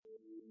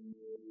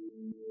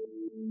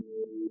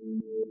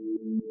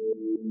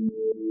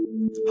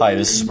Hi,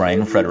 this is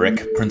Brian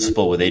Frederick,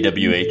 principal with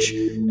AWH,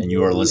 and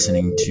you are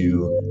listening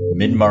to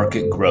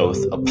Mid-Market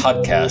Growth, a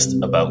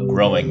podcast about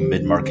growing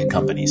mid-market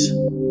companies.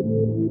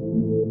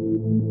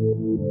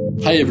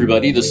 Hi,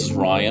 everybody. This is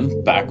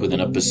Ryan, back with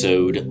an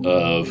episode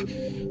of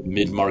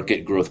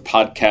Mid-Market Growth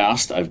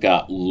Podcast. I've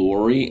got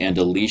Lori and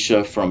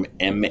Alicia from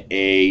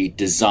MA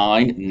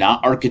Design,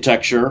 not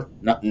architecture,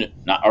 not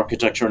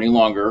architecture any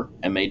longer,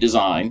 MA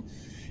Design.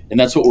 And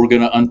that's what we're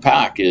going to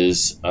unpack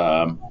is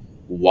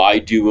why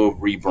do a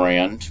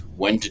rebrand,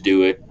 when to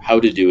do it, how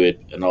to do it,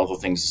 and all the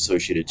things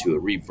associated to a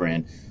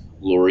rebrand.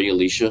 Lori,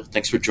 Alicia,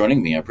 thanks for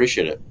joining me. I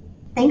appreciate it.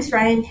 Thanks,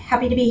 Ryan.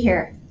 Happy to be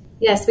here.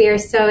 Yes, we are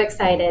so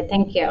excited.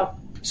 Thank you.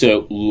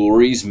 So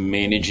Lori's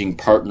managing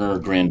partner,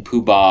 Grand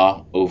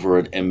Poobah, over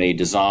at MA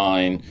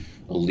Design.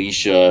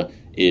 Alicia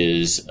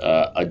is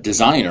a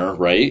designer,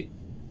 right?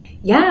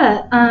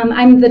 Yeah,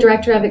 I'm the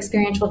director of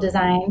experiential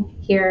design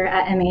here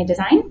at MA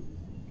Design.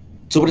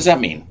 So what does that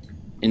mean?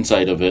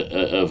 Inside of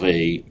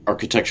a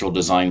architectural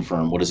design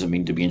firm, what does it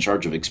mean to be in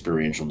charge of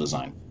experiential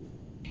design?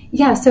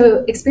 Yeah,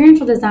 so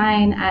experiential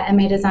design at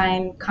MA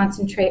Design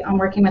concentrate on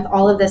working with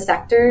all of the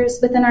sectors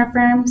within our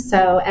firm.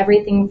 So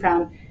everything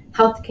from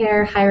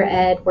healthcare, higher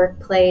ed,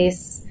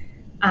 workplace,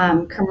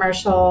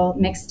 commercial,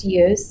 mixed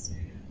use.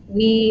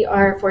 We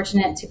are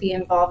fortunate to be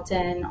involved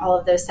in all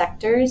of those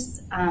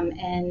sectors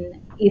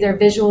and either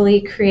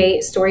visually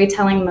create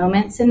storytelling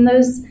moments in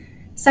those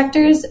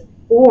sectors,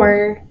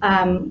 or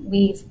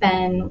we've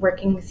been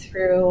working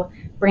through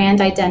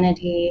brand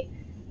identity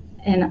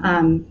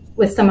and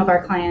with some of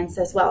our clients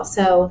as well.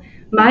 So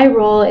my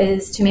role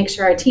is to make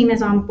sure our team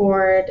is on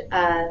board,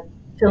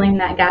 filling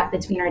that gap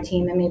between our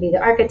team and maybe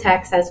the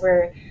architects as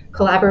we're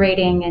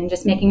collaborating and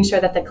just making sure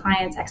that the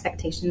client's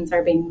expectations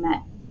are being met.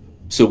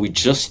 So we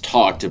just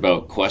talked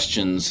about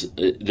questions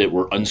that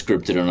were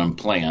unscripted and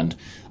unplanned.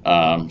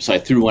 So I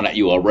threw one at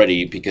you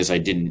already because I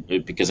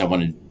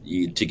wanted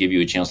to give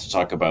you a chance to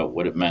talk about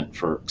what it meant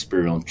for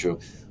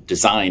experiential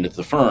design at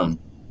the firm.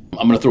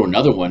 I'm going to throw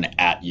another one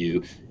at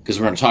you because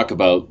we're going to talk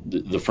about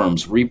the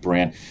firm's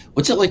rebrand.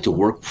 What's it like to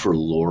work for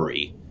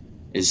Lori?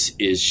 Is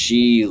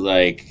she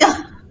like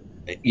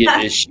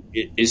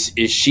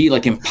is she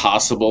like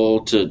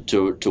impossible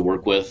to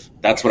work with?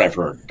 That's what I've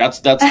heard.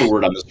 That's the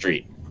word on the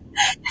street.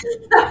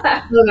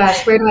 Oh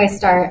gosh, where do I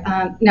start?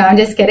 No, I'm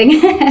just kidding.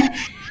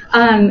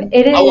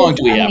 It is. How long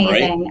do we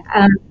amazing.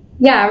 have, right?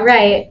 Yeah,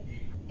 right.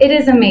 It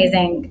is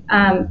amazing.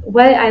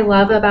 What I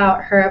love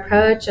about her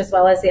approach, as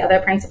well as the other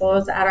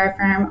principals at our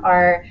firm,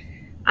 are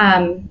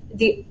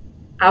the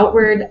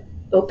outward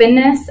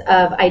openness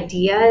of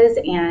ideas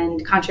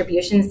and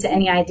contributions to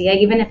any idea,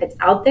 even if it's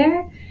out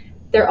there.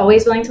 They're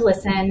always willing to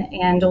listen,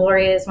 and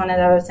Lori is one of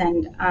those,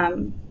 and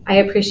I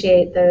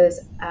appreciate those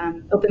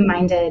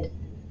open-minded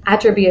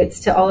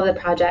attributes to all of the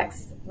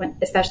projects,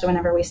 especially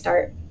whenever we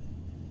start.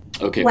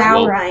 Okay.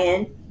 Wow,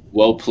 Ryan.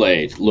 Well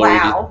played. Lori,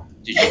 wow.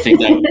 Did you think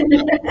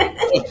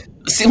that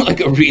seemed like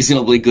a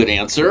reasonably good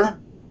answer?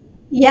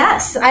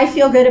 Yes, I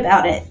feel good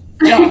about it.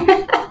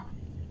 Yeah.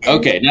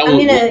 Okay. Now I'm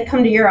going to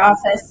come to your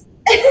office.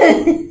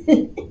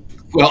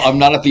 Well, I'm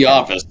not at the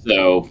office,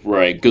 so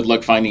right. Good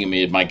luck finding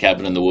me at my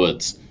cabin in the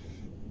woods.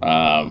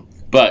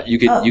 But you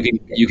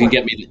can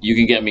get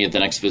me at the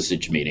next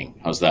Visage meeting.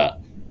 How's that?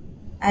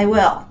 I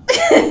will.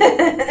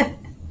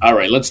 All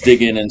right, let's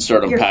dig in and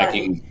start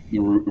unpacking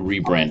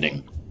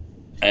rebranding.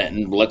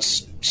 And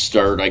let's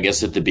start, I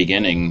guess, at the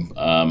beginning.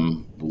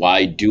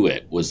 Why do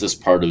it? Was this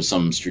part of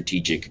some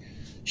strategic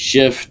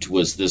shift?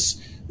 Was this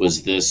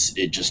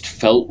it just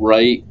felt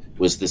right?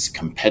 Was this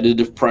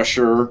competitive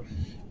pressure?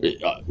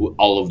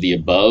 All of the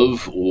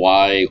above.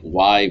 Why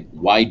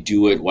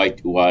do it?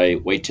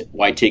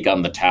 Why take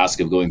on the task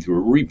of going through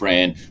a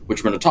rebrand,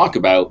 which we're going to talk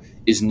about,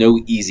 is no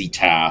easy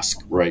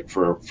task, right,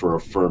 for a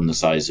firm the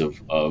size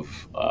of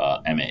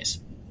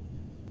MAs.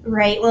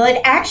 Right. Well,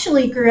 it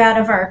actually grew out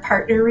of our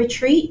partner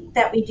retreat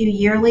that we do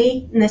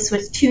yearly, and this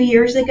was 2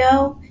 years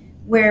ago,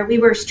 where we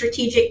were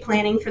strategic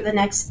planning for the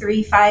next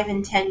 3, 5,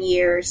 and 10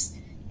 years.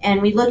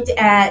 And we looked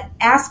at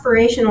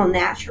aspirational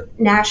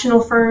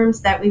national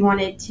firms that we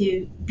wanted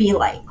to be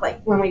like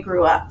when we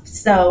grew up.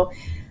 So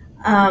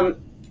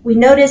we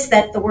noticed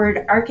that the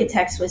word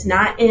architects was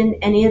not in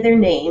any of their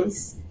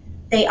names.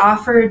 They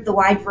offered the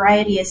wide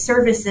variety of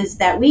services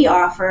that we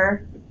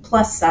offer,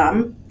 plus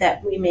some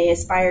that we may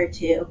aspire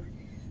to.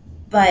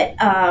 But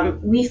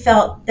we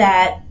felt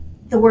that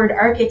the word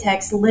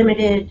architects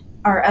limited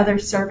our other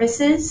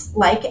services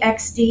like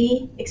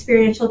XD,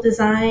 experiential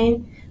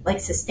design, like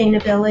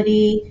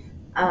sustainability,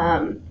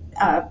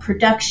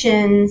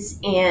 productions,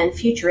 and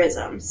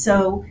futurism.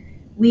 So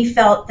we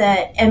felt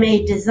that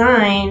MA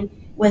Design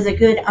was a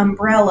good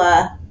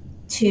umbrella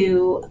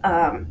to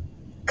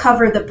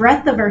cover the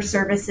breadth of our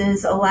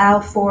services, allow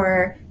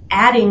for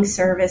adding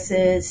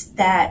services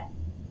that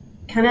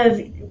kind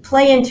of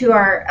play into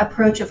our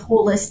approach of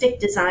holistic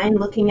design,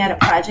 looking at a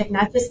project,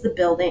 not just the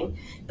building,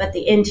 but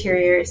the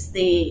interiors,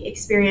 the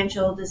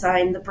experiential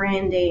design, the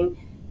branding,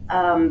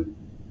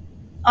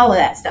 all of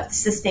that stuff, the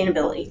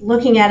sustainability,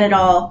 looking at it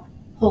all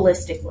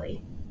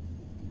holistically.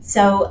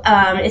 So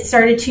it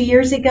started 2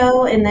 years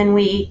ago, and then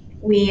we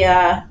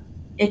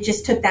it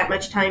just took that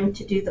much time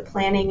to do the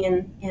planning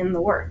and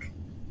the work.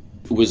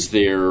 Was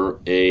there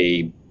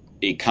a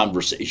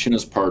conversation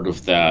as part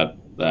of that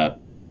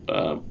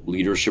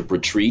leadership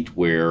retreat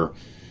where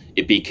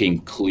it became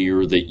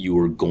clear that you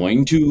were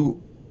going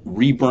to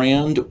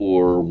rebrand,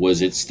 or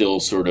was it still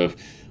sort of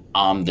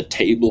on the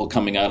table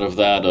coming out of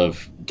that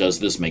of, does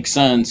this make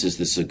sense? Is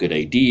this a good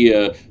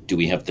idea? Do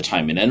we have the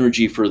time and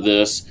energy for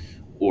this?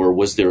 Or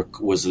was there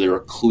a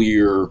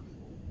clear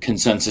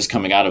consensus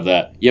coming out of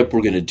that? Yep,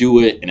 we're going to do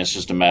it, and it's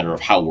just a matter of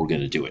how we're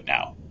going to do it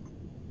now.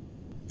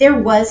 There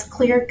was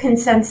clear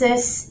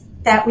consensus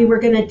that we were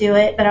going to do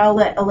it, but I'll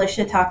let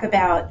Alicia talk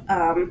about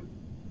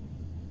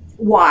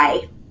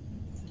why,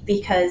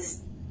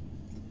 because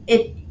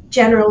it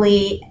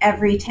generally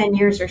every 10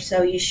 years or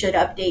so you should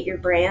update your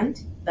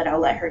brand, but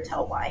I'll let her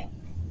tell why.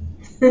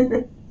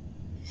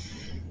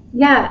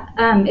 Yeah,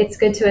 it's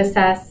good to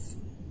assess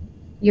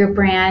your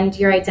brand,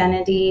 your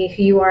identity,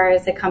 who you are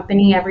as a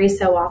company every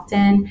so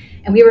often.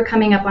 And we were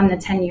coming up on the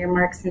 10-year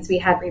mark since we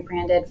had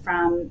rebranded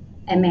from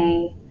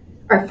MA,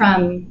 or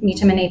from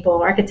Meacham and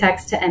Apel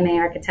Architects to MA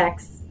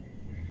Architects.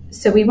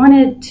 So we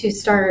wanted to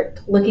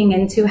start looking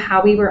into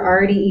how we were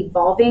already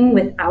evolving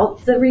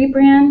without the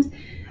rebrand,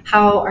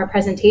 how our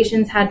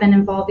presentations had been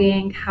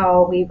evolving,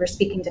 how we were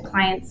speaking to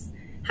clients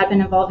had been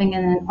evolving,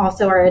 and then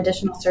also our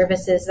additional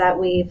services that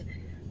we've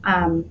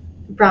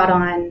brought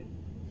on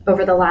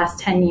over the last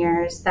 10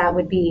 years that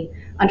would be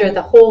under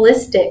the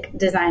holistic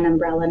design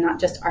umbrella, not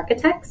just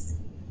architects.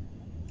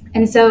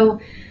 And so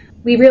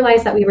we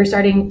realized that we were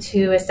starting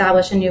to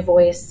establish a new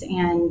voice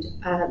and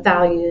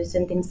values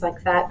and things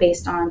like that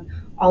based on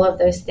all of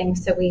those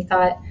things. So we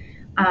thought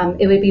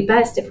it would be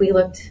best if we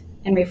looked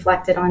and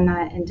reflected on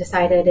that and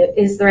decided it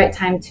is the right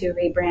time to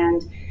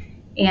rebrand,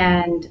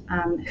 and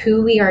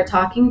who we are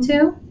talking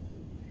to,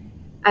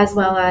 as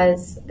well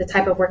as the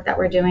type of work that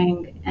we're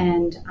doing,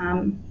 and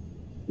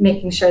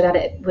making sure that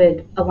it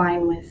would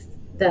align with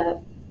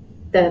the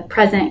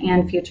present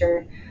and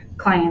future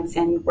clients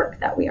and work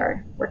that we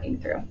are working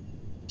through.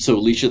 So,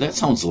 Alicia, that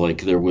sounds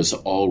like there was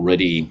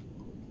already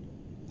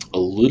a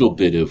little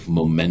bit of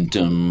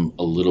momentum,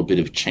 a little bit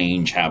of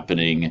change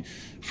happening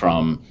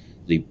from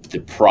the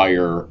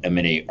prior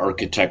M&A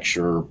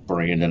architecture,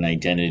 brand and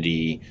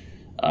identity,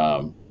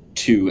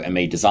 to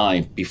MA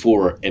Design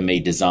before MA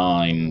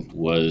Design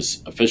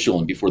was official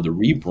and before the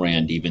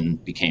rebrand even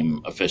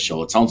became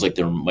official. It sounds like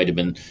there might have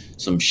been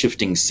some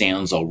shifting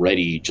sands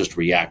already, just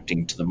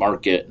reacting to the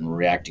market and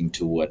reacting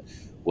to what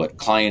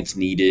clients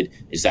needed.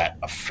 Is that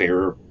a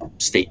fair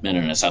statement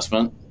and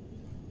assessment?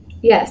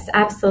 Yes,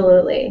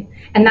 absolutely.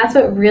 And that's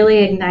what really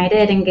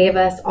ignited and gave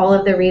us all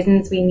of the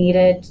reasons we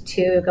needed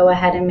to go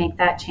ahead and make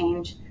that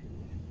change.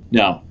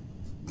 Now,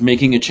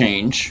 making a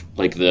change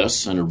like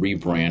this and a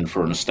rebrand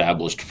for an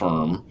established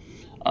firm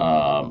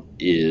can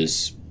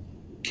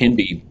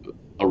be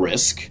a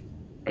risk,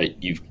 right?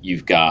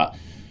 You've got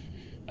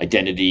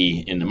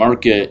identity in the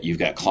market. You've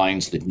got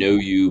clients that know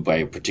you by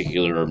a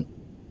particular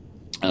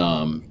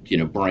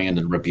brand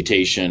and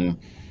reputation.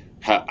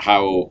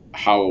 How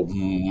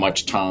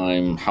much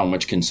time, how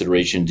much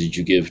consideration did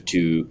you give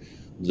to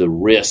the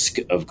risk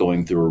of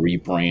going through a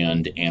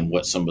rebrand, and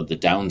what some of the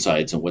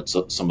downsides and what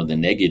some of the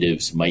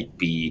negatives might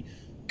be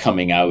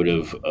coming out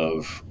of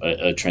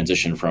a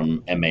transition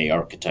from MA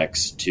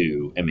Architects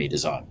to MA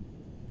Design?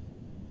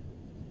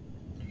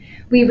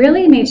 We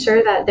really made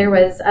sure that there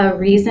was a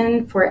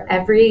reason for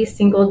every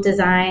single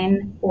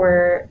design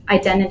or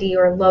identity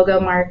or logo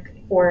mark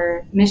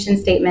or mission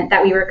statement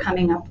that we were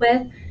coming up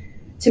with,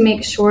 to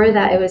make sure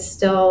that it was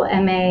still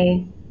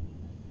MA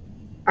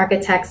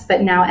Architects,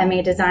 but now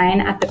MA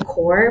Design at the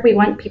core. We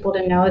want people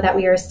to know that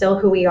we are still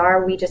who we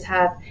are. We just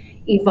have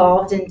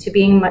evolved into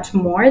being much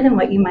more than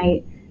what you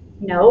might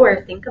know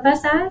or think of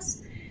us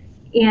as.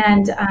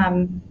 And,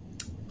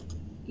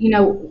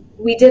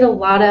 we did a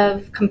lot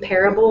of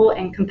comparable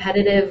and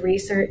competitive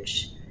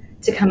research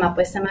to come up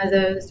with some of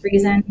those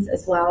reasons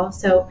as well.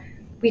 So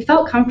we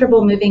felt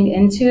comfortable moving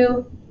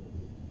into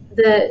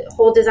the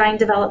whole design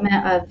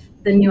development of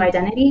the new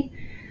identity.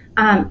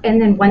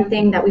 And then one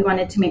thing that we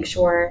wanted to make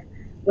sure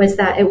was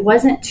that it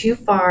wasn't too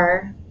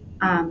far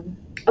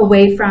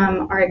away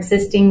from our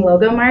existing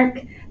logo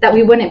mark that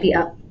we wouldn't be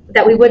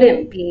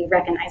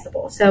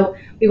recognizable. So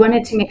we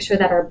wanted to make sure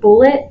that our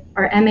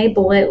MA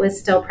bullet was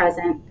still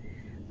present.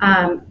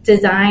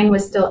 Design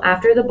was still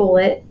after the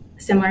bullet,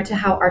 similar to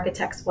how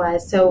Architects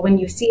was. So when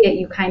you see it,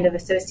 you kind of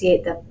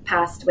associate the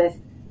past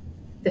with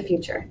the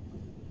future.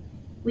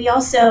 We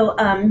also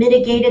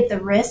mitigated the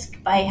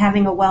risk by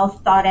having a well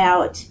thought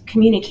out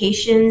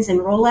communications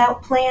and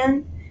rollout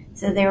plan.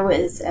 So there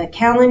was a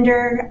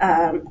calendar,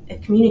 a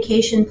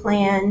communication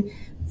plan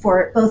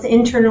for both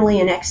internally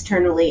and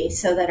externally,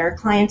 so that our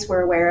clients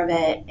were aware of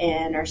it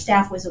and our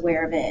staff was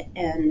aware of it.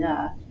 And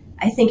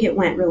I think it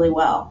went really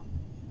well.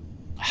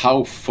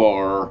 How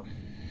far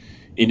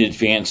in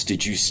advance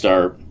did you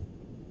start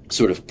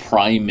sort of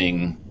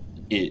priming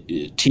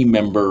team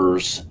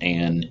members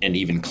and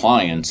even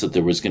clients that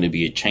there was going to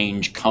be a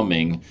change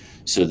coming,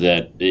 so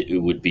that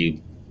it would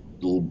be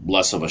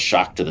less of a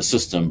shock to the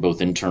system,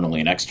 both internally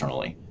and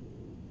externally?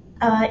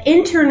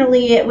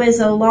 Internally, it was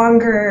a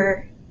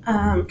longer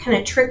kind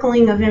of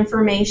trickling of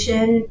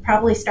information,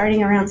 probably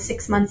starting around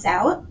 6 months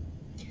out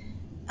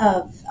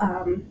of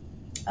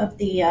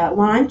the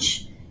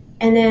launch.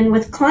 And then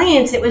with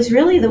clients, it was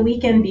really the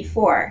weekend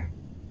before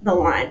the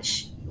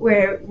launch,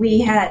 where we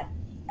had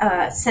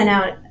sent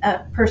out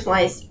a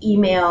personalized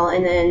email,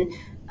 and then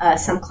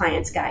some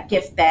clients got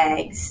gift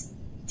bags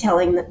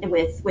telling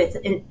with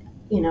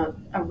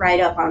a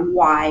write-up on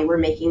why we're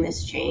making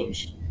this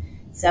change.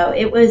 So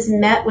it was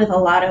met with a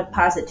lot of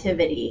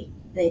positivity.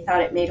 They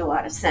thought it made a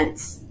lot of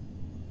sense.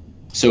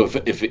 So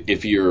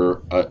if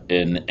you're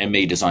an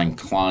MA Design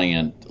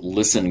client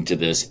listening to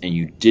this and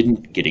you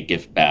didn't get a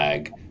gift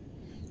bag,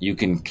 you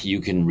can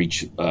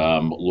reach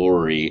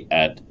Lori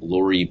at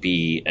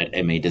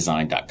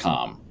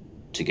loriB@madesign.com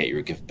to get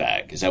your gift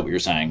bag. Is that what you're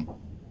saying?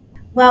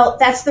 Well,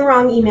 that's the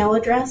wrong email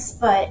address,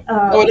 but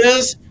oh, it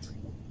is.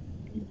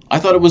 I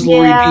thought it was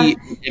Lori B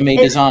MA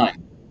Design.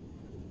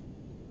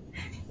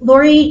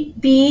 Lori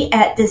B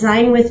at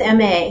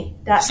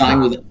designwithma.com.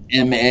 Design with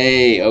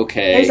MA.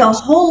 Okay. There's a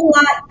whole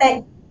lot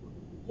that.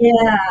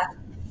 Yeah.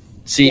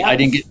 See, yep. I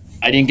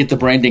didn't get the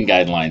branding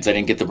guidelines. I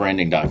didn't get the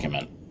branding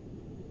document.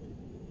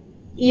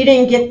 You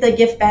didn't get the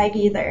gift bag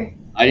either.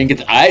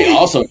 I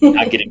also did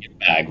not get a gift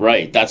bag.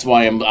 Right. That's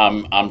why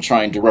I'm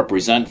trying to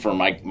represent for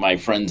my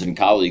friends and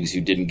colleagues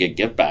who didn't get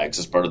gift bags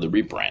as part of the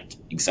rebrand.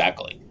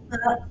 Exactly.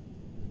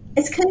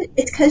 It's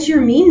because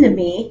you're mean to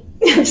me.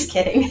 I'm just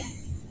kidding.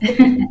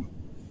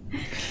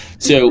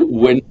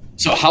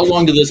 So how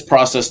long did this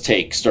process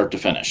take, start to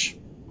finish?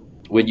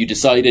 When you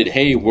decided,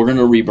 hey, we're going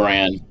to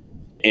rebrand,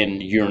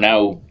 and you're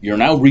now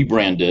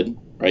rebranded,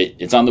 right?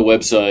 It's on the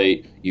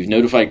website. You've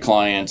notified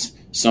clients.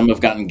 Some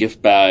have gotten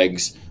gift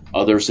bags.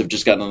 Others have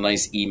just gotten a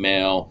nice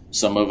email.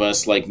 Some of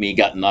us, like me,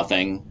 got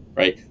nothing,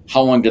 right?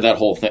 How long did that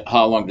whole process?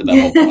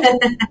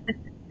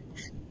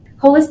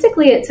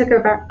 Holistically, it took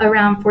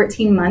around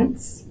 14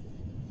 months.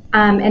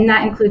 And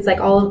that includes like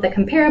all of the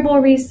comparable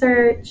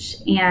research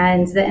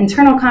and the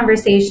internal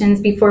conversations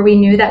before we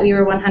knew that we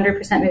were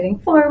 100% moving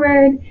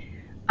forward.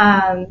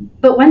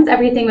 But once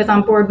everything was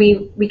on board,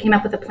 we came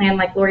up with a plan.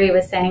 Like Lori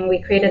was saying, we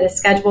created a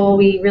schedule.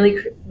 We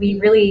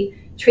really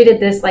treated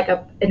this like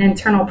an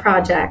internal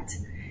project.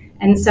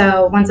 And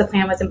so once a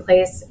plan was in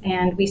place,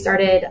 and we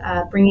started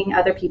bringing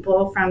other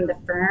people from the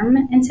firm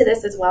into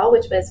this as well,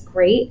 which was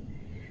great,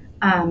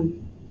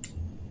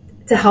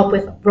 to help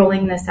with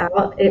rolling this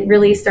out. It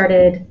really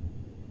started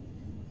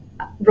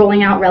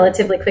rolling out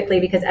relatively quickly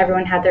because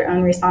everyone had their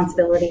own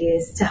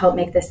responsibilities to help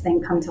make this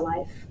thing come to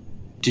life.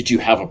 Did you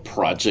have a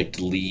project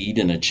lead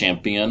and a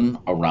champion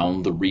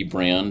around the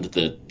rebrand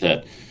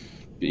that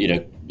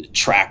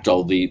tracked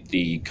all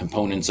the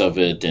components of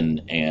it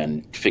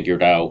and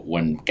figured out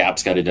when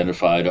gaps got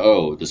identified,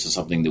 oh, this is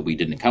something that we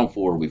didn't account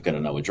for, we've got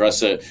to now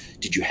address it?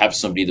 Did you have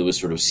somebody that was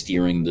sort of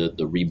steering the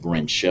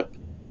rebrand ship?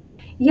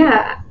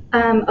 Yeah.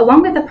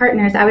 Along with the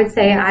partners, I would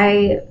say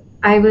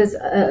I was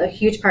a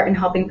huge part in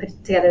helping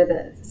put together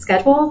the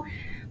schedule.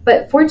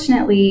 But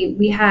fortunately,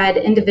 we had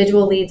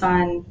individual leads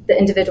on the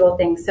individual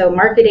things. So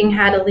marketing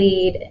had a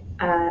lead,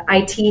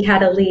 IT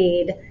had a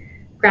lead,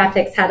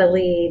 graphics had a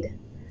lead.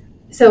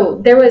 So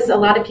there was a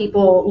lot of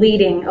people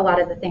leading a lot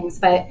of the things.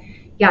 But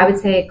yeah, I would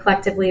say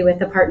collectively with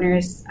the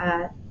partners,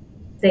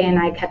 they and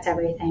I kept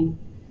everything.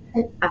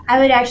 I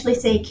would actually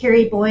say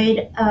Carrie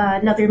Boyd,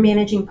 another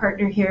managing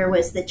partner here,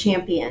 was the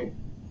champion.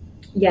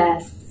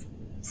 Yes.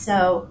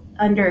 So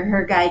under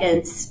her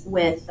guidance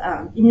with,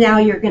 now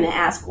you're going to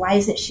ask, why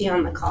isn't she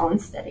on the call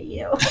instead of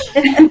you?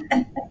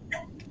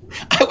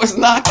 I was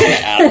not going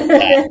to ask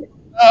that.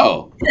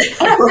 No.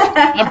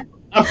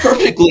 I'm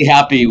perfectly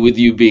happy with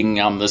you being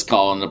on this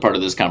call and a part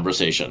of this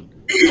conversation.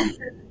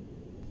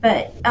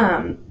 But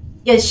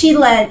yeah, she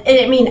led,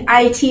 I mean,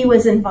 IT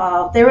was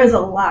involved. There was a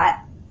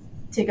lot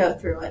to go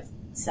through with.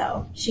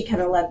 So she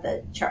kind of led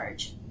the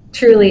charge.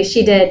 Truly,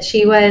 she did.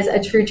 She was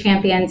a true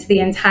champion to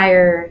the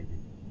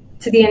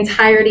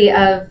entirety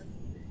of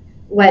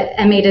what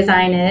MA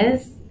Design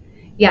is.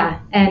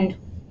 Yeah, and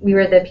we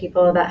were the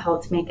people that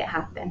helped make it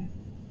happen.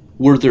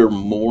 Were there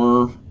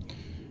more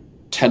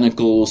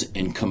tentacles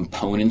and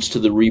components to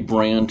the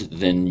rebrand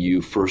than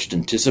you first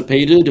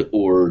anticipated,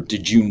 or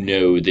did you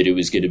know that it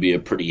was going to be a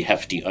pretty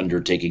hefty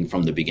undertaking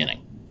from the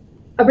beginning?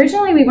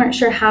 Originally, we weren't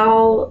sure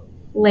how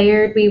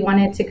layered we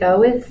wanted to go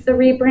with the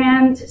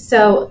rebrand.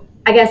 So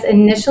I guess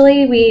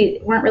initially we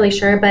weren't really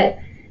sure, but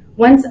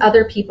once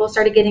other people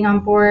started getting on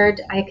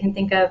board, I can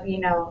think of,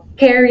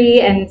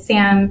 Carrie and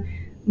Sam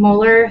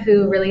Moeller,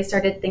 who really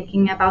started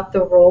thinking about the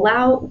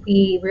rollout.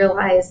 We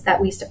realized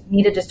that we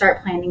needed to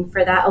start planning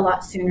for that a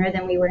lot sooner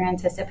than we were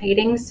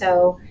anticipating.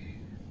 So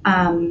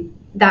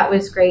that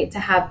was great to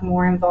have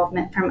more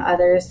involvement from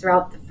others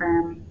throughout the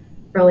firm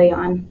early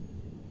on.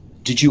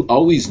 Did you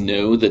always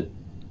know that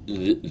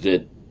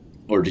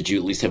or did you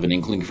at least have an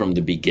inkling from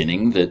the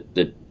beginning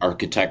that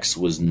architects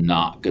was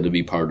not going to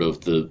be part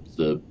of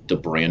the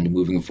brand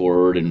moving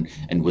forward?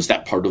 And was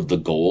that part of the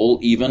goal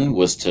even,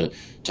 was to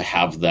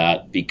have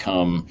that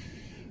become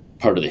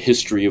part of the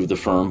history of the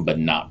firm, but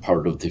not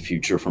part of the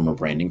future from a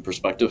branding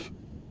perspective?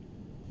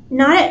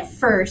 Not at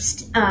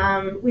first.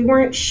 We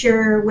weren't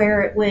sure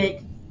where it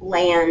would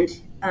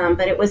land,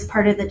 but it was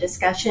part of the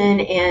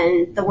discussion,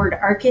 and the word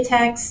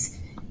architects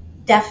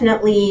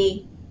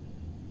definitely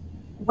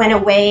went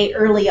away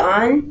early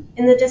on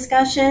in the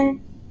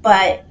discussion,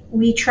 but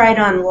we tried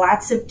on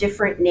lots of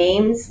different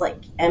names like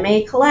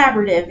MA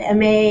Collaborative,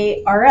 MA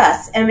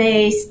RS,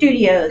 MA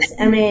Studios,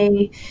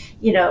 MA,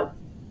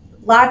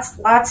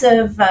 lots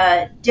of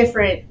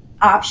different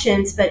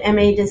options, but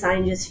MA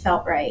Design just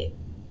felt right.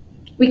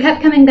 We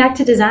kept coming back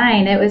to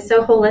design. It was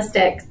so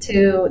holistic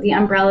to the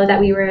umbrella that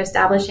we were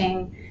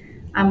establishing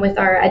with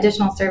our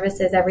additional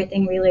services.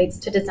 Everything relates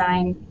to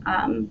design,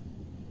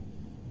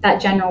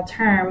 that general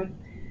term.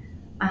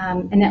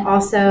 And it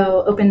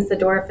also opens the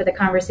door for the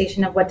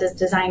conversation of what does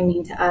design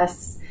mean to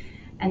us.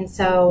 And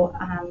so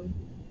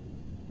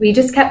we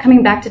just kept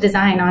coming back to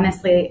design,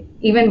 honestly.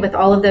 Even with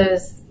all of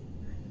those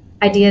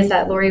ideas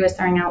that Lori was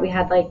throwing out, we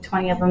had like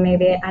 20 of them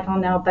maybe, I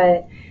don't know,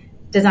 but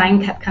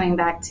design kept coming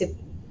back to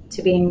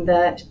being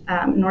the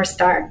North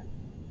Star.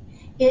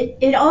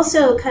 It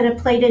also kind of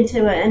played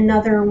into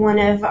another one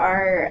of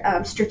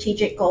our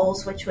strategic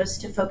goals, which was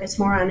to focus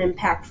more on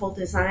impactful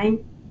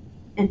design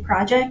and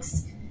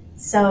projects.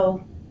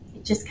 So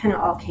it just kind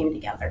of all came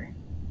together.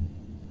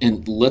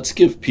 And let's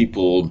give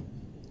people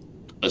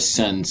a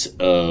sense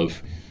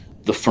of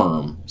the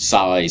firm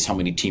size, how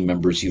many team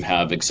members you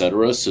have, et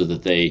cetera, so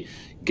that they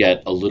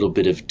get a little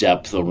bit of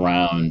depth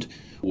around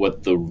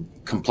what the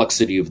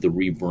complexity of the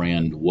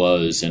rebrand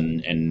was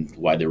and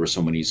why there were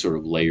so many sort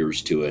of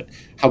layers to it.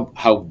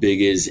 How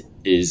big is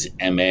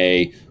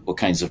MA? What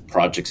kinds of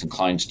projects and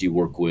clients do you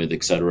work with,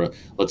 et cetera?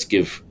 Let's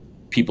give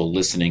people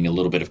listening a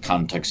little bit of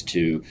context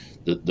to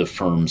the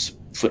firm's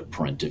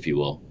footprint, if you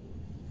will.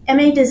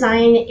 MA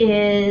Design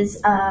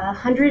is a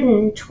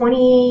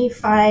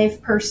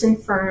 125-person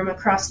firm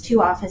across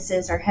 2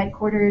 offices. Our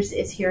headquarters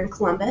is here in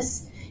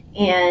Columbus,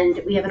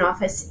 and we have an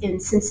office in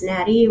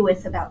Cincinnati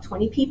with about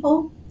 20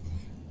 people.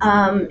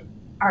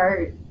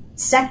 Our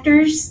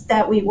sectors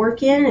that we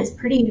work in is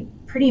pretty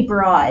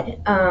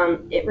broad.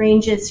 It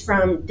ranges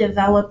from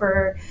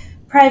developer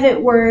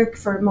private work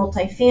for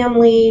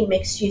multifamily,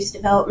 mixed-use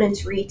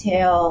developments,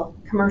 retail,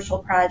 commercial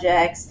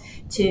projects,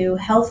 to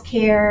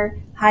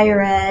healthcare,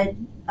 higher ed,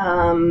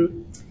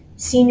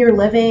 senior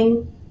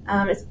living.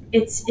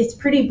 It's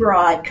pretty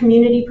broad.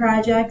 Community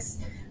projects.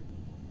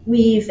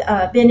 We've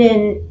been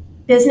in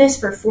business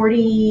for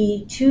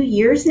 42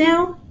 years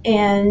now,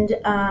 and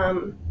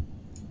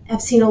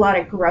have seen a lot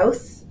of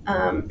growth,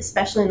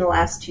 especially in the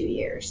last 2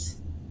 years.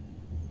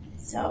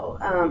 So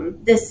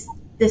this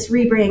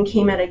rebrand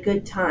came at a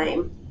good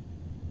time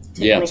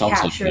to kind of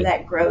capture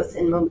that growth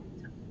and momentum.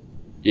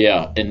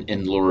 Yeah,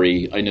 and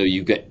Lori, I know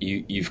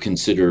you've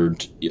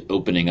considered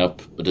opening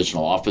up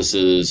additional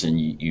offices, and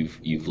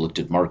you've looked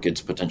at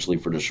markets potentially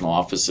for additional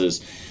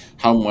offices.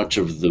 How much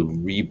of the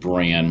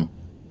rebrand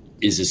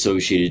is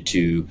associated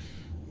to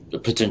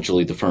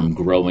potentially the firm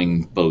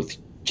growing both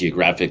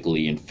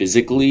geographically and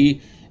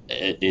physically,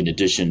 in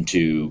addition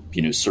to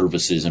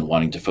services and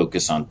wanting to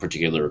focus on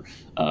particular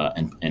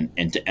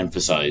and to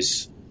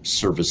emphasize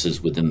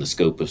services within the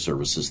scope of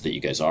services that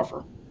you guys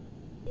offer?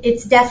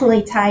 It's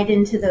definitely tied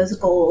into those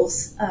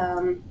goals,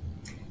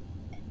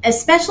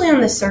 especially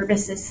on the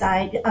services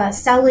side.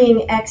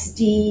 Selling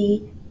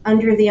XD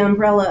under the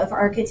umbrella of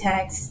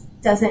architects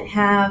doesn't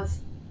have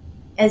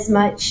as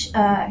much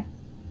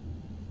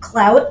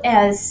clout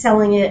as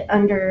selling it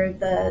under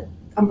the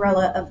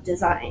umbrella of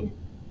design,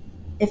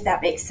 if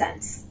that makes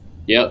sense.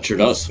 Yeah, it sure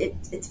does.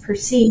 It's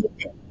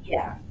perceived,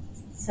 yeah.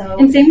 So,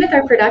 and same with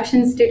our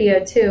production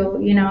studio too.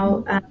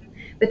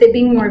 With it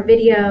being more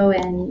video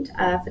and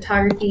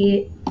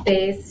photography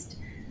based,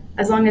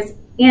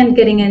 and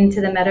getting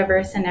into the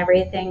metaverse and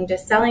everything,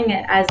 just selling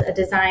it as a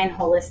design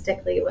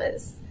holistically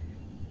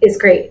is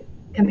great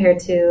compared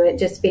to it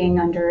just being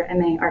under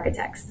MA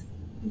Architects.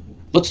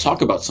 Let's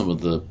talk about some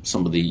of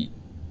the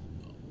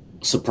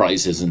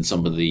surprises and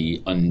some of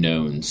the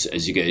unknowns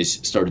as you guys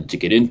started to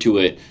get into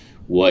it.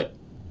 What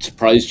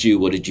surprised you?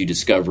 What did you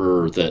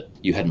discover that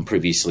you hadn't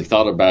previously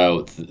thought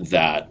about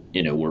that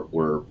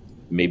were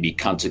maybe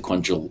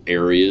consequential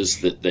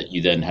areas that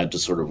you then had to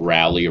sort of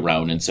rally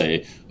around and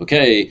say,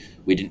 okay,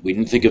 we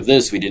didn't think of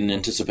this, we didn't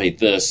anticipate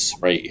this,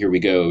 right? Here we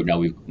go. Now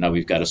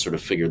we've got to sort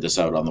of figure this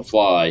out on the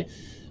fly.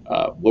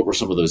 What were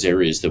some of those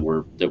areas that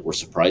were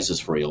surprises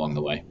for you along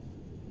the way?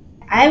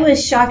 I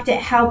was shocked at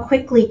how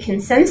quickly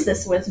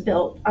consensus was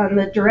built on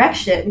the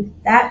direction.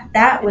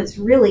 That was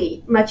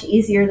really much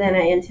easier than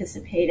I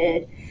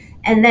anticipated.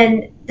 And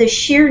then the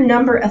sheer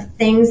number of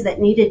things that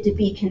needed to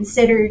be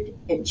considered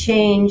and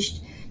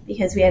changed,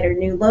 because we had our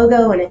new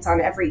logo and it's on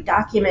every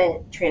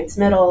document,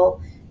 transmittal,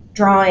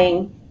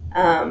 drawing,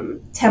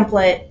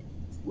 template.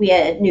 We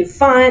had new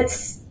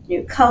fonts,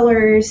 new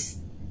colors,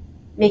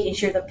 making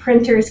sure the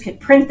printers could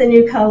print the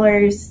new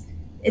colors.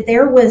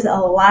 There was a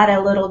lot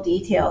of little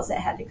details that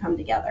had to come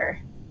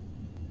together.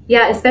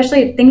 Yeah,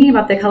 especially thinking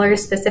about the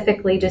colors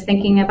specifically, just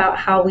thinking about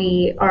how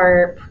we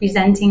are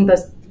presenting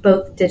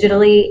both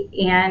digitally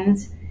and,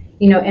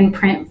 in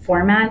print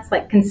formats,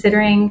 like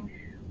considering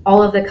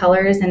all of the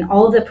colors and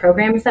all of the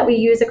programs that we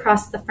use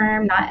across the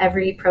firm. Not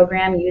every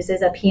program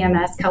uses a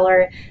PMS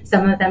color.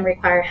 Some of them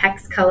require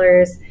hex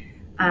colors,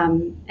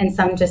 and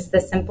some just the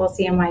simple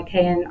CMYK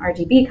and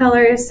RGB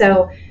colors.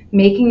 So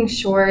making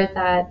sure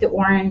that the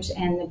orange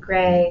and the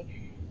gray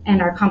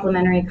and our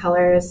complementary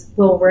colors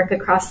will work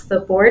across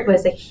the board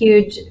was a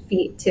huge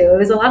feat too. It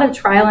was a lot of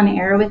trial and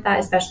error with that,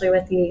 especially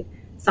with the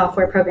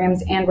software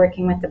programs and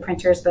working with the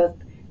printers, both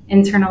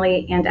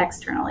internally and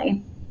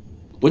externally.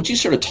 Once you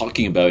started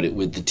talking about it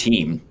with the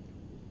team,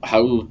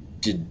 how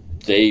did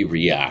they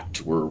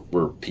react?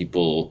 Were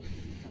people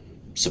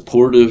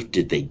supportive?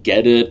 Did they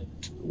get it?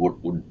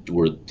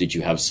 Did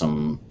you have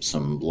some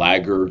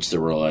laggards that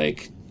were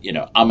like,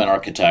 I'm an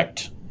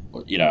architect,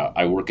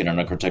 I work in an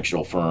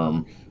architectural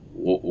firm,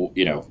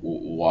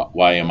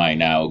 why am I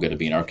now going to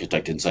be an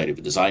architect inside of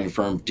a design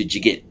firm? Did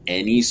you get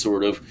any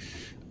sort of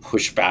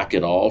pushback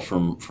at all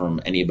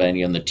from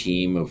anybody on the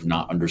team of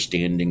not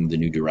understanding the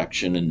new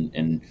direction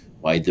and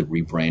why the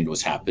rebrand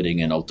was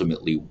happening and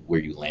ultimately where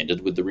you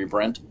landed with the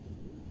rebrand?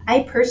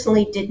 I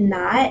personally did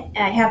not.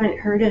 I haven't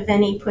heard of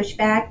any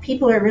pushback.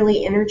 People are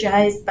really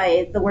energized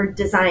by the word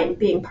design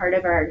being part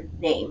of our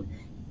name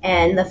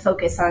and the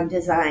focus on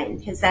design,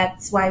 because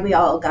that's why we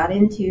all got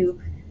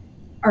into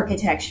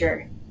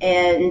architecture.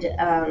 And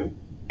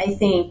I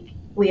think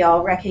we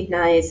all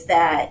recognize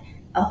that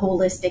a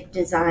holistic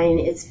design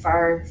is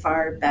far,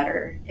 far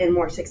better and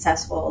more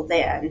successful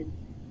than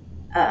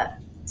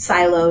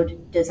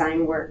siloed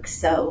design work.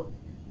 So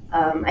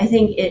I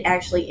think it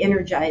actually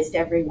energized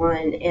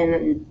everyone,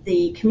 and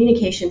the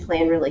communication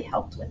plan really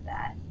helped with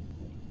that.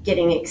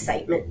 Getting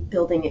excitement,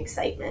 building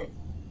excitement,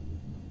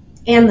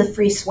 and the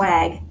free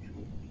swag.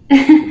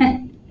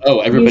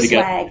 Oh, everybody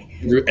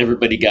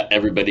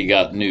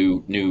got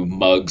new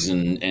mugs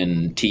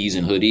and tees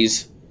and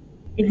hoodies.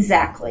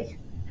 Exactly.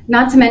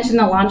 Not to mention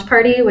the launch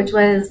party, which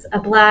was a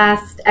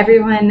blast.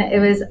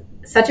 It was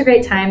such a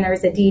great time. There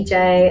was a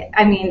DJ.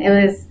 I mean, it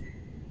was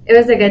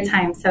a good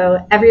time.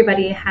 So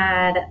everybody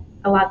had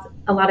a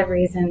lot of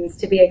reasons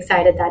to be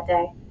excited that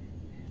day.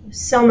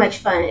 So much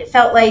fun. It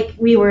felt like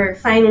we were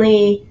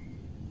finally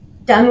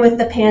done with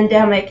the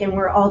pandemic and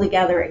we're all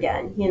together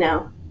again.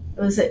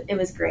 It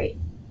was great.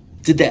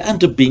 Did that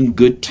end up being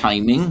good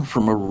timing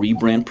from a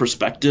rebrand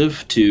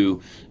perspective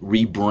to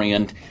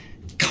rebrand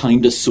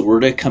kind of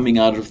sort of coming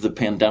out of the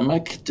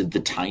pandemic? Did the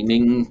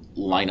timing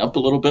line up a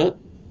little bit?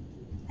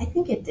 I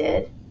think it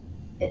did.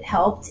 It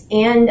helped.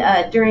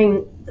 And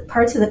during the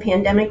parts of the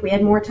pandemic, we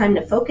had more time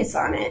to focus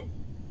on it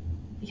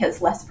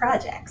because less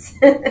projects.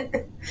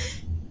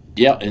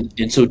 Yeah.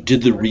 And so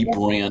did the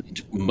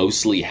rebrand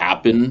mostly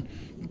happen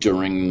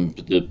during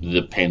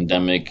the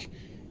pandemic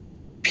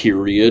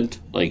period,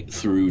 like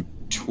through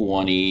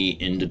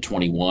 20 into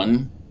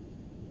 21?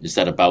 Is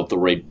that about the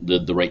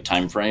right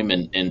time frame?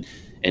 And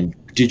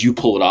did you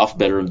pull it off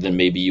better than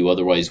maybe you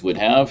otherwise would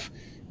have,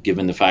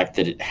 given the fact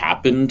that it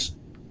happened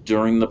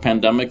during the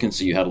pandemic, and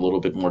so you had a little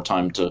bit more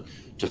time to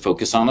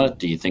focus on it?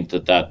 Do you think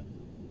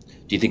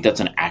that's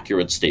an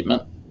accurate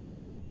statement?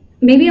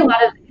 Maybe a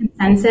lot of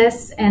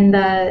consensus and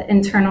the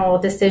internal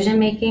decision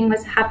making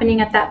was happening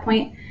at that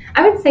point.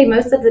 I would say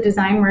most of the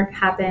design work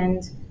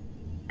happened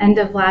end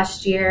of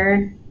last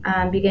year,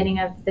 beginning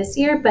of this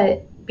year,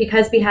 but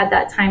because we had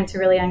that time to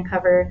really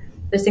uncover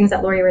those things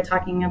that Lori were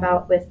talking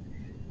about with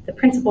the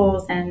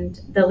principals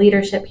and the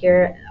leadership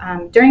here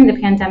during the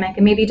pandemic,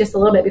 and maybe just a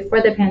little bit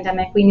before the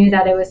pandemic, we knew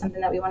that it was something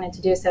that we wanted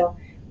to do. So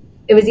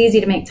it was easy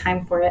to make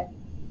time for it.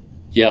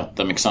 Yeah,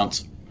 that makes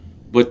sense.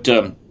 But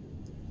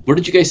where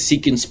did you guys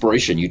seek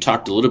inspiration? You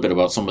talked a little bit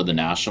about some of the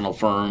national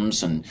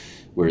firms and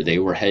where they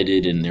were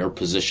headed in their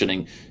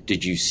positioning.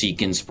 Did you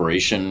seek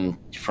inspiration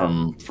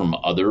from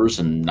others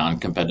and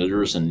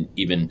non-competitors and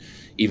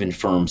even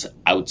firms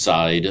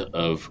outside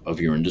of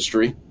your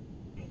industry?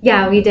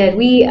 Yeah, we did.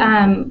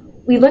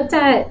 We looked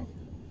at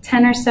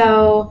 10 or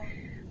so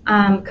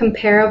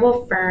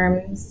comparable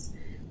firms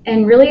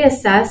and really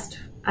assessed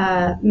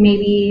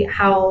maybe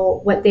how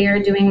what they are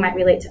doing might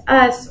relate to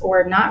us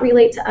or not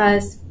relate to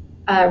us,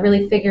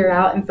 really figure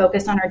out and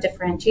focus on our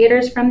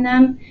differentiators from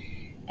them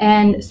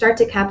and start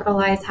to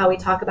capitalize how we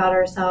talk about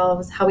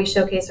ourselves, how we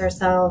showcase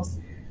ourselves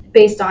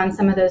based on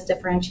some of those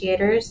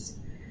differentiators.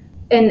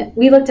 And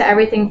we looked at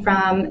everything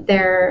from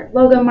their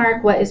logo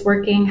mark, what is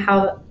working,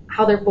 how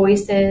their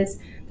voice is,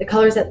 the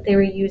colors that they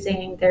were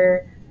using,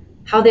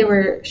 how they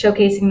were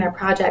showcasing their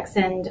projects.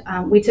 And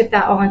we took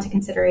that all into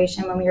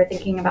consideration when we were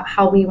thinking about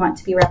how we want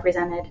to be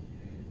represented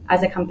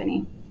as a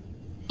company.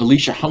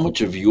 Alicia, how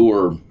much of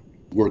your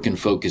work and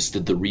focus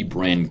did the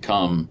rebrand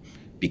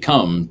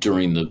become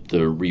during the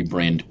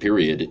rebrand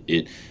period?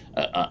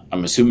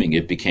 I'm assuming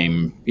it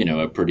became,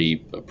 a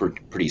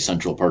pretty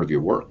central part of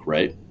your work,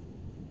 right?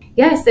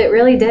 Yes, it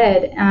really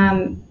did.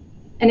 And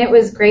it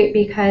was great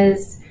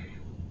because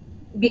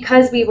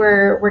because we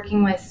were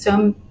working with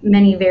so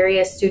many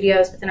various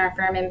studios within our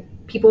firm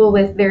and people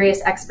with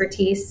various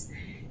expertise,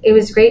 it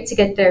was great to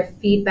get their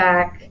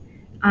feedback,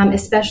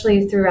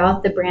 especially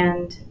throughout the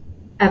brand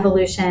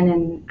evolution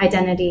and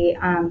identity.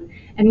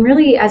 And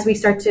really, as we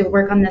start to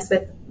work on this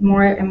with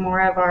more and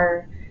more of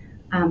our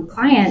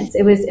clients,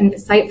 it was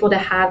insightful to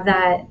have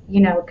that,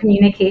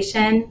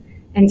 communication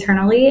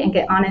internally and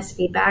get honest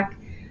feedback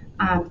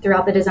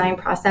throughout the design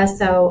process.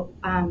 So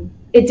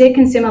it did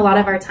consume a lot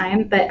of our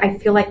time, but I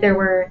feel like there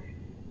were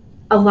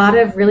a lot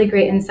of really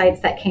great insights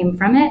that came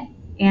from it.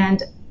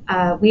 And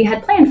we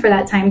had planned for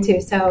that time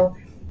too. So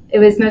it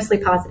was mostly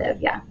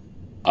positive. Yeah.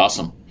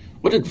 Awesome.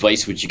 What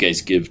advice would you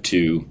guys give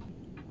to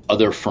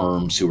other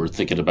firms who are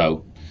thinking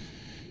about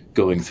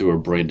going through a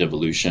brand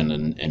evolution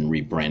and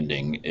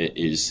rebranding?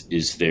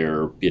 Is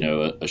there,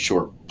 a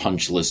short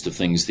punch list of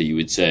things that you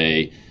would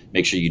say,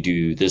 make sure you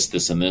do this,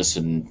 this, and this,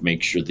 and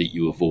make sure that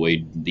you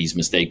avoid these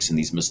mistakes and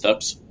these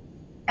missteps?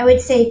 I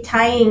would say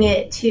tying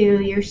it to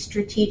your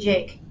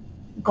strategic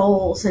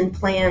goals and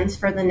plans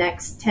for the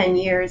next 10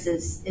 years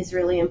is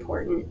really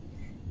important.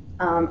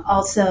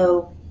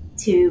 Also,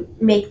 to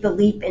make the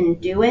leap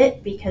and do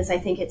it, because I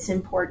think it's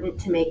important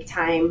to make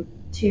time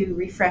to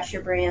refresh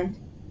your brand.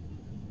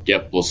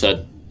 Yep, well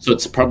said. So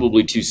it's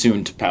probably too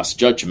soon to pass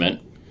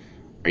judgment.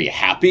 Are you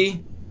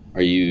happy?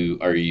 Are you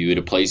at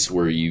a place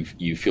where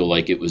you feel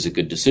like it was a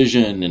good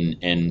decision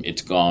and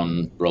it's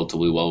gone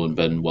relatively well and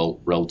been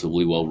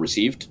relatively well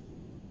received?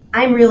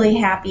 I'm really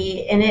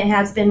happy, and it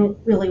has been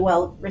really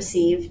well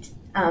received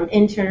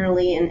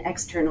internally and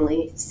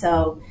externally.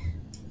 So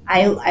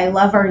I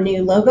love our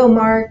new logo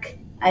mark.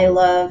 I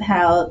love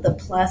how the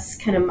plus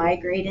kind of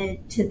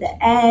migrated to the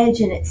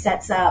edge, and it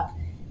sets up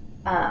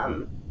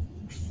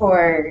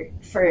for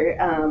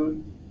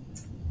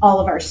all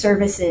of our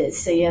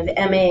services. So you have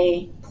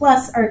MA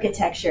plus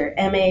architecture,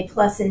 MA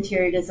plus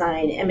interior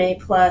design, MA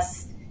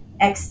plus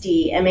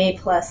XD, MA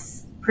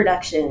plus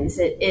productions.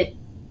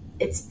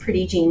 It's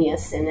pretty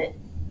genius, and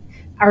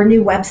our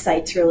new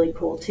website's really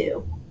cool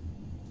too.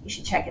 You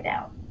should check it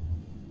out.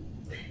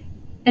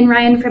 And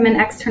Ryan, from an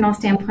external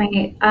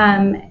standpoint,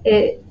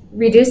 it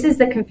reduces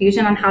the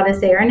confusion on how to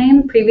say our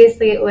name.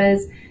 Previously,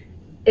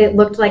 it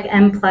looked like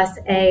M plus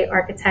A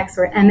Architects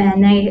or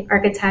MNA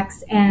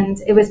Architects, and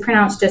it was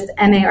pronounced just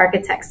MA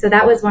Architects. So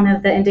that was one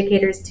of the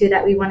indicators too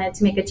that we wanted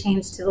to make a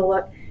change to the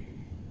look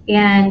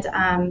and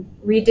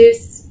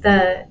reduce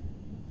the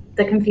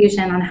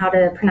confusion on how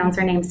to pronounce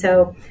our name.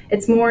 So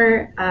it's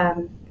more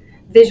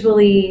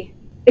visually,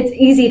 it's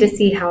easy to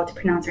see how to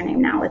pronounce our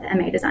name now with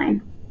MA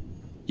Design.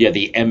 Yeah,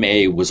 the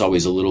MA was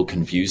always a little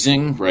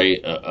confusing,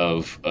 right?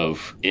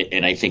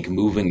 And I think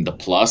moving the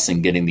plus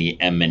and getting the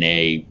M and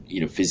A,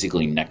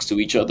 physically next to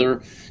each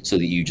other, so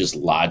that you just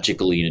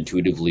logically and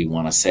intuitively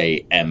want to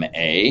say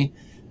MA.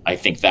 I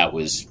think that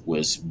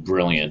was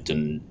brilliant.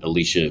 And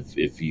Alicia,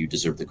 if you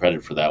deserve the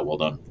credit for that, well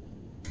done.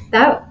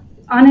 That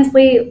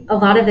honestly, a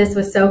lot of this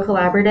was so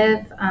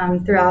collaborative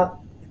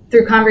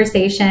through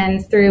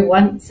conversations, through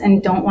wants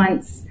and don't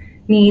wants,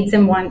 needs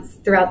and wants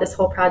throughout this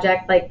whole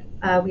project. Like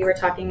we were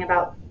talking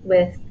about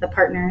with the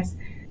partners.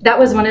 That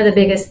was one of the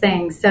biggest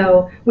things.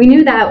 So we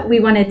knew that we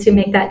wanted to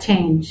make that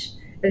change.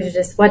 It was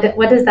just, what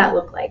does that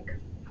look like?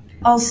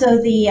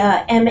 Also, the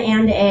M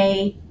and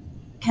A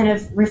kind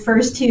of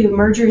refers to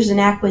mergers and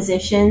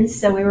acquisitions.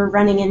 So we were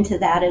running into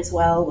that as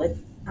well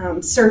with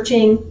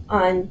searching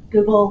on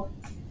Google,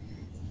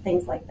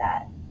 things like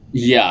that.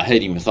 Yeah, I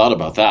hadn't even thought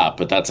about that,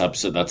 but that's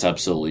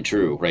absolutely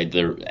true, right?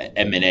 The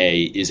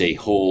M&A is a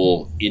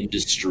whole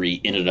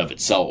industry in and of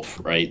itself,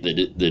 right?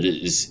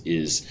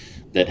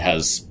 That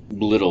has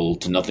little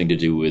to nothing to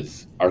do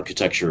with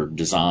architecture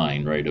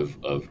design, right?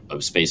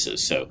 Of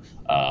spaces. So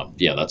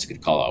yeah, that's a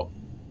good call out.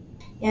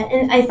 Yeah,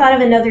 and I thought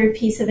of another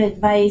piece of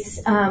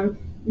advice.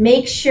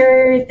 Make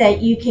sure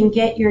that you can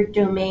get your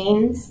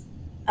domains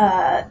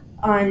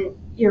on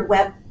your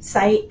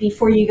website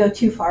before you go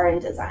too far in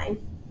design.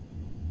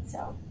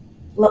 So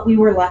we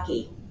were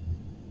lucky.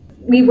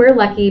 We were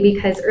lucky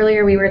because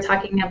earlier we were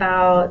talking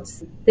about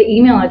the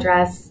email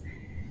address,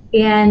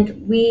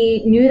 and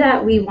we knew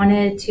that we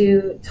wanted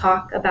to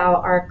talk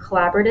about our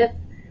collaborative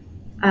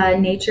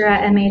nature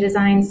at MA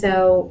Design.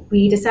 So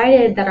we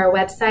decided that our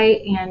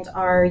website and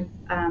our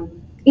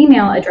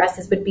email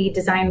addresses would be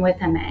Design with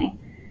MA,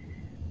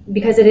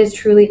 because it is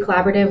truly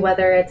collaborative,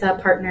 whether it's a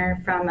partner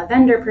from a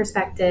vendor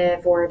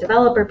perspective or a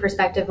developer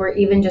perspective, or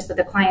even just with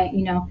a client.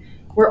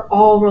 We're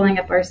all rolling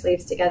up our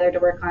sleeves together to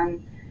work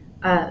on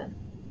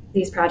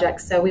these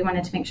projects. So we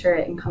wanted to make sure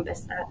it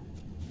encompassed that.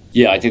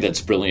 Yeah, I think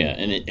that's brilliant.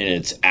 And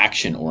it's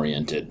action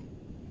oriented,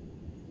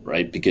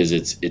 right? Because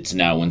it's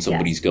now when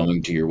somebody's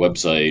going to your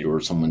website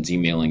or someone's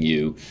emailing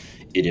you,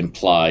 it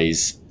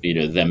implies,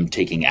 them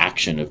taking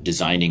action of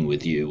designing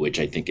with you, which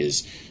I think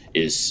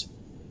is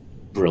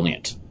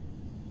brilliant.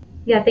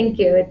 Yeah, thank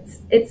you.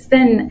 It's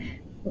been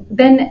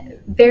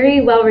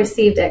very well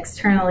received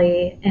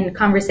externally in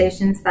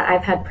conversations that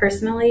I've had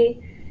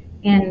personally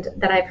and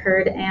that I've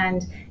heard,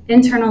 and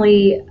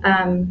internally,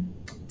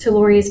 to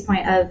Lori's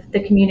point of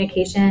the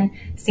communication,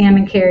 Sam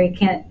and Carrie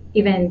can't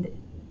even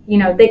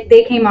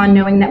they came on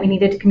knowing that we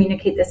needed to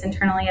communicate this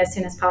internally as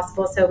soon as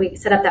possible. So we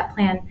set up that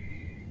plan.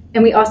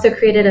 And we also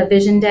created a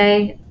vision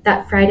day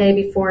that Friday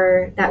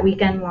before that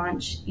weekend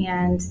launch.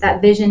 And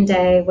that vision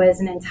day was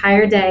an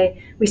entire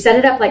day. We set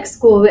it up like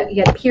school.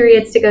 You had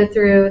periods to go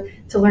through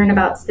to learn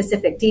about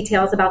specific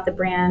details about the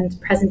brand,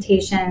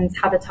 presentations,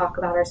 how to talk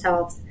about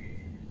ourselves,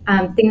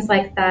 things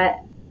like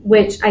that,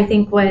 which I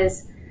think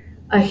was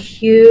a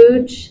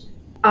huge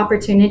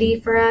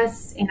opportunity for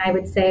us. And I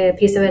would say a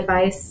piece of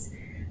advice,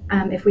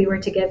 if we were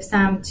to give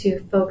some to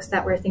folks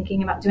that were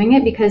thinking about doing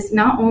it, because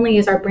not only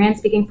is our brand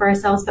speaking for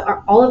ourselves,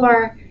 but all of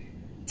our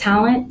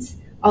talent,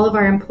 all of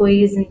our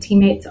employees and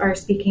teammates are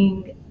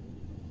speaking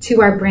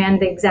to our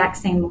brand the exact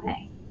same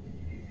way.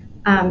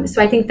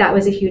 So I think that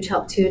was a huge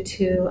help too,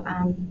 to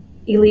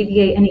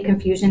alleviate any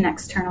confusion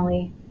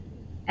externally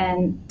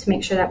and to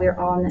make sure that we were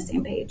all on the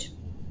same page.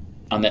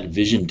 On that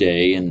vision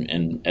day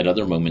and at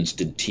other moments,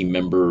 did team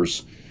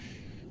members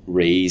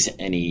raise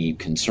any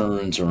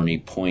concerns or any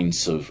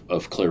points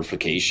of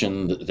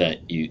clarification that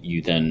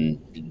you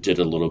then did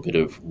a little bit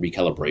of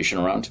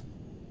recalibration around?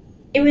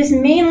 It was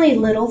mainly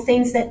little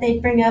things that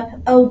they'd bring up.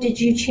 Oh, did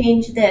you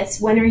change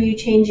this? When are you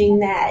changing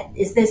that?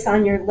 Is this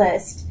on your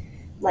list?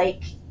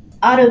 Like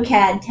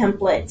AutoCAD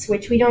templates,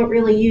 which we don't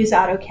really use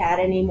AutoCAD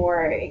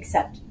anymore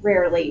except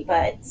rarely,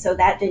 but so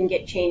that didn't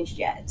get changed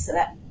yet. So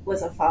that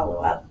was a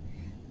follow-up.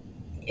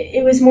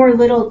 It was more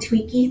little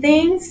tweaky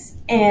things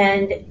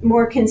and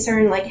more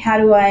concern like, how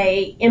do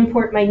I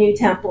import my new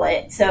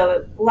template?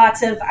 So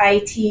lots of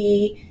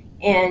IT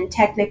and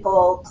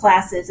technical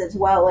classes, as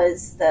well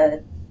as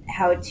the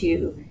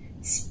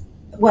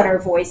what our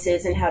voice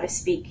is and how to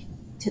speak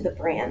to the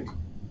brand.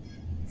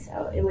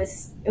 So it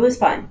was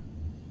fun.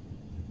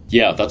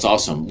 Yeah, that's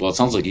awesome. Well, it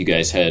sounds like you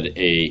guys had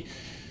a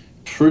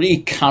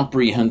pretty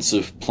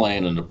comprehensive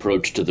plan and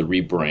approach to the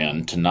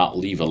rebrand to not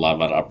leave a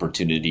lot of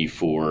opportunity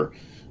for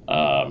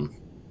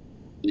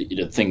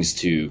things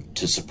to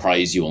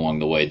surprise you along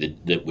the way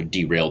that would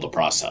derail the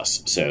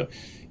process. So,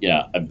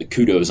 yeah,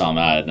 kudos on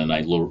that. And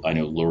I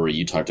know, Lori,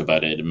 you talked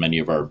about it in many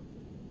of our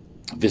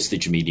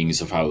Vistage meetings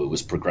of how it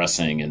was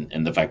progressing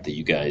and the fact that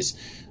you guys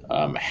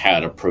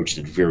had approached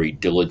it very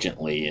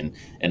diligently.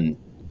 And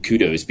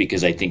kudos,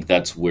 because I think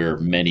that's where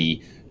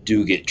many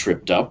do get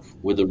tripped up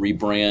with a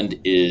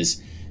rebrand,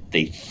 is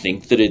they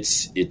think that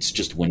it's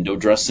just window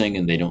dressing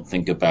and they don't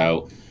think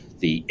about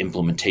the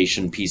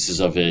implementation pieces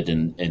of it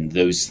and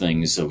those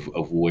things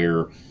of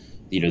where,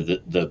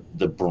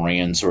 the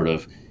brand sort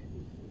of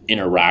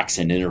interacts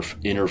and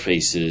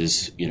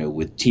interfaces,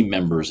 with team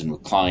members and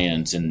with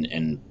clients.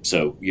 And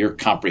so your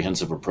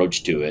comprehensive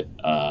approach to it,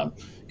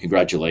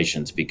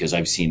 congratulations, because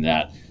I've seen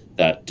that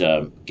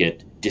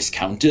get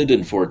discounted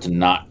and for it to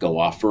not go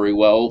off very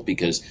well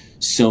because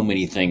so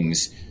many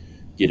things,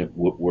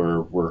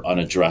 were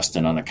unaddressed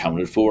and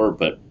unaccounted for,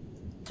 but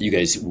you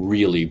guys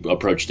really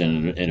approached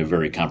it in a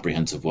very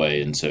comprehensive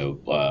way. And so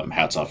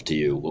hats off to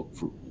you.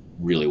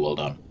 Really well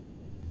done.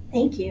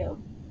 Thank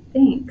you.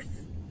 Thanks.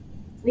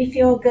 We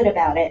feel good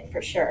about it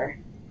for sure.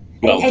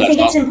 Well, I think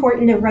it's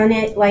important to run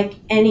it like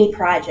any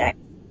project.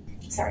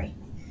 Sorry.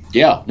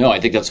 Yeah, no, I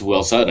think that's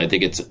well said. I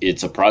think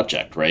it's a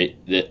project, right?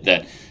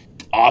 That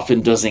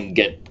often doesn't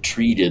get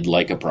treated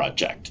like a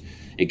project.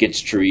 It gets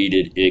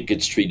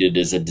treated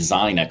as a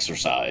design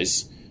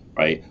exercise,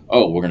 right?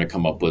 Oh, we're going to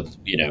come up with,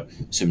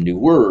 some new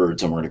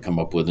words, and we're going to come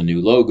up with a new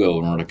logo,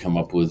 and we're going to come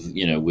up with,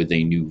 with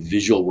a new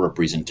visual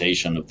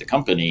representation of the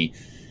company.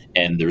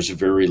 And there's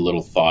very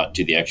little thought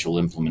to the actual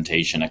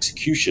implementation,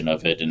 execution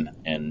of it,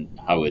 and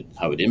how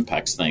it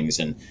impacts things.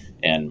 And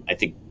I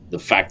think the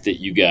fact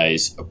that you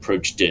guys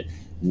approached it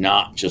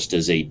not just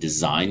as a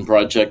design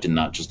project and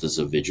not just as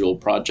a visual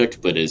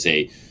project, but as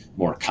a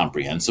more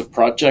comprehensive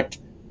project,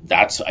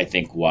 that's, I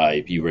think,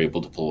 why you were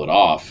able to pull it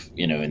off,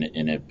 in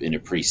a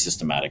pretty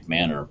systematic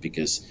manner,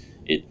 because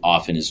it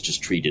often is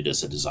just treated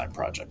as a design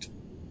project.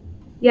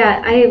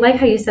 Yeah, I like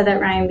how you said that,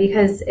 Ryan,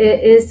 because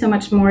it is so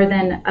much more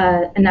than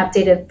an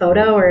updated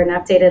photo or an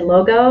updated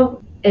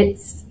logo.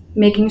 It's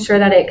making sure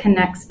that it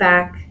connects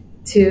back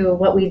to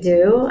what we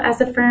do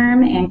as a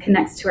firm and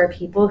connects to our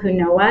people who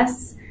know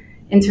us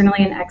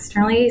internally and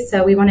externally.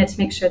 So we wanted to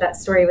make sure that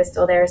story was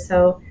still there.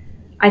 So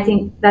I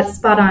think that's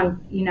spot on.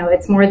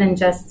 It's more than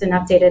just an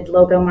updated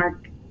logo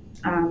mark.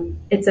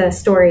 It's a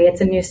story.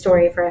 It's a new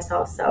story for us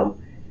all. So.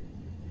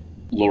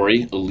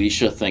 Lori,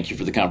 Alicia, thank you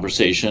for the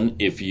conversation.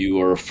 If you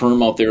are a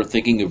firm out there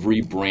thinking of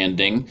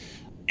rebranding,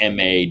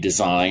 MA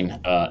Design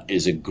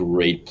is a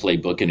great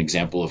playbook, an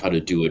example of how to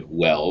do it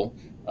well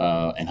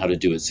and how to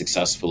do it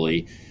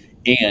successfully.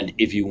 And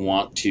if you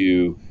want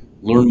to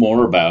learn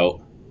more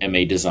about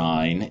MA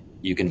Design,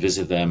 you can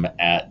visit them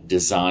at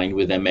Design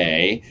with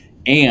MA.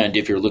 And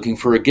if you're looking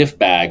for a gift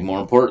bag, more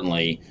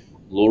importantly,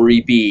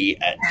 Lori B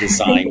at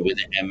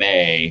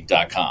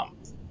designwithma.com.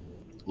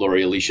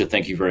 Lori, Alicia,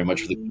 thank you very much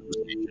for the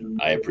conversation.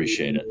 I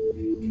appreciate it.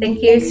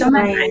 Thank you so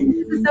much.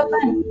 This was so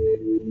fun.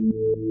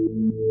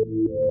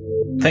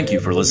 Thank you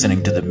for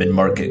listening to the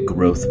Mid-Market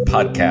Growth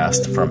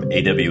Podcast from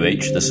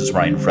AWH. This is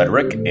Ryan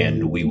Frederick,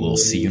 and we will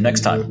see you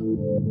next time.